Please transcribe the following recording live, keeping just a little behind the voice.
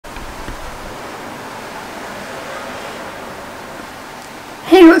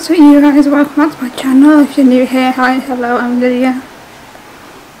Hey, what's up you guys, welcome back to my channel. If you're new here, hi, hello, I'm Lydia.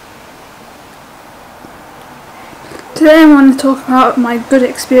 Today I want to talk about my good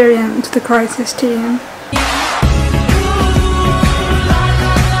experience with the crisis team.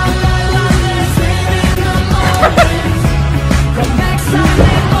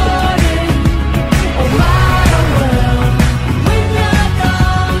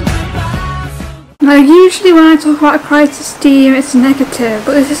 Now usually when I talk about a crisis team it's negative,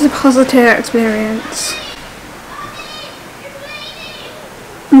 but this is a positive experience.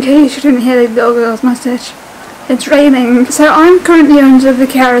 In case you didn't hear the little girl's message, it's raining. So I'm currently under the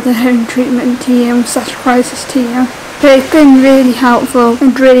care of the home treatment team / crisis team. They've been really helpful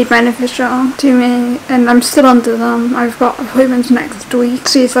and really beneficial to me, and I'm still under them. I've got appointments next week to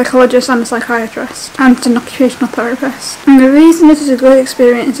see a psychologist and a psychiatrist and an occupational therapist. And the reason this is a good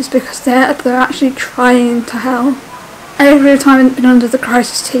experience is because they're actually trying to help. Every time I've been under the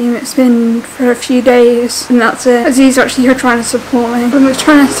crisis team, it's been for a few days, and that's it. These are actually trying to support me. They're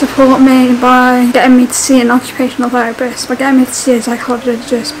trying to support me by getting me to see an occupational therapist, by getting me to see a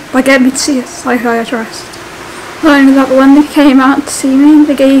psychologist, by getting me to see a psychiatrist. Not only that, but when they came out to see me,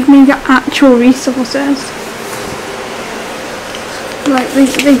 they gave me the actual resources. Like,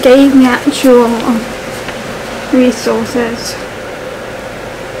 they gave me actual resources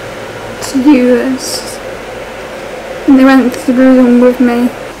to use. And they went through them with me.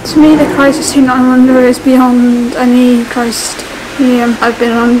 To me, the crisis team that I'm under is beyond any crisis team I've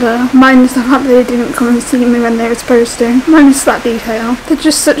been under. Minus the fact that they didn't come and see me when they were supposed to. Minus that detail. They're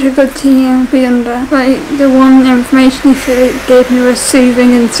just such a good team to be under. Like, the one information they gave me was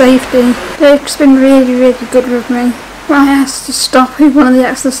soothing and safety. They've just been really, really good with me. When I asked to stop one of the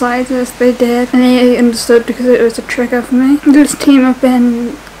exercises, they did. And they understood because it was a trigger for me. This team have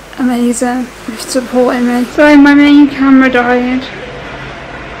been amazing with supporting me. So my main camera died.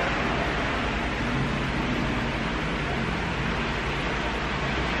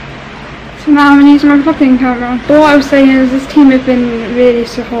 So now I'm using my vlogging camera. But what I was saying is this team have been really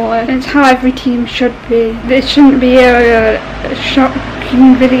supportive. It's how every team should be. It shouldn't be a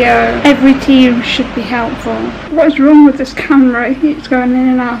shocking video. Every team should be helpful. What is wrong with this camera? It keeps going in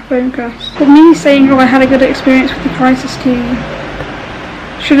and out of focus. But me saying, oh, I had a good experience with the crisis team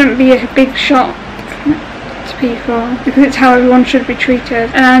shouldn't be a big shock to people, because it's how everyone should be treated,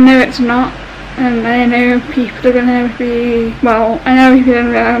 and I know it's not, and I know people are going to be, well, I know people are going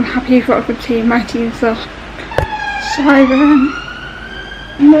to be, I'm happy you've got a good team, my team sucks. Siren,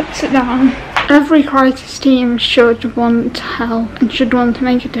 let's sit down. Every crisis team should want to help and should want to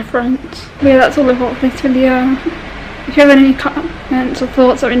make a difference. But yeah, that's all I've got for this video. If you have any comments or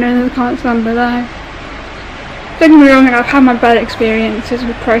thoughts, let me know in the comments down below. Don't get me wrong, I've had my bad experiences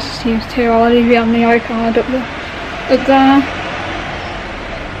with crisis teams too. I'll leave it on the iCard up there.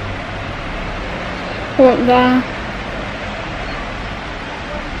 Or up there.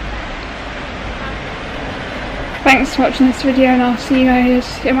 Thanks for watching this video, and I'll see you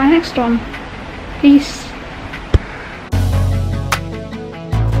guys in my next one. Peace.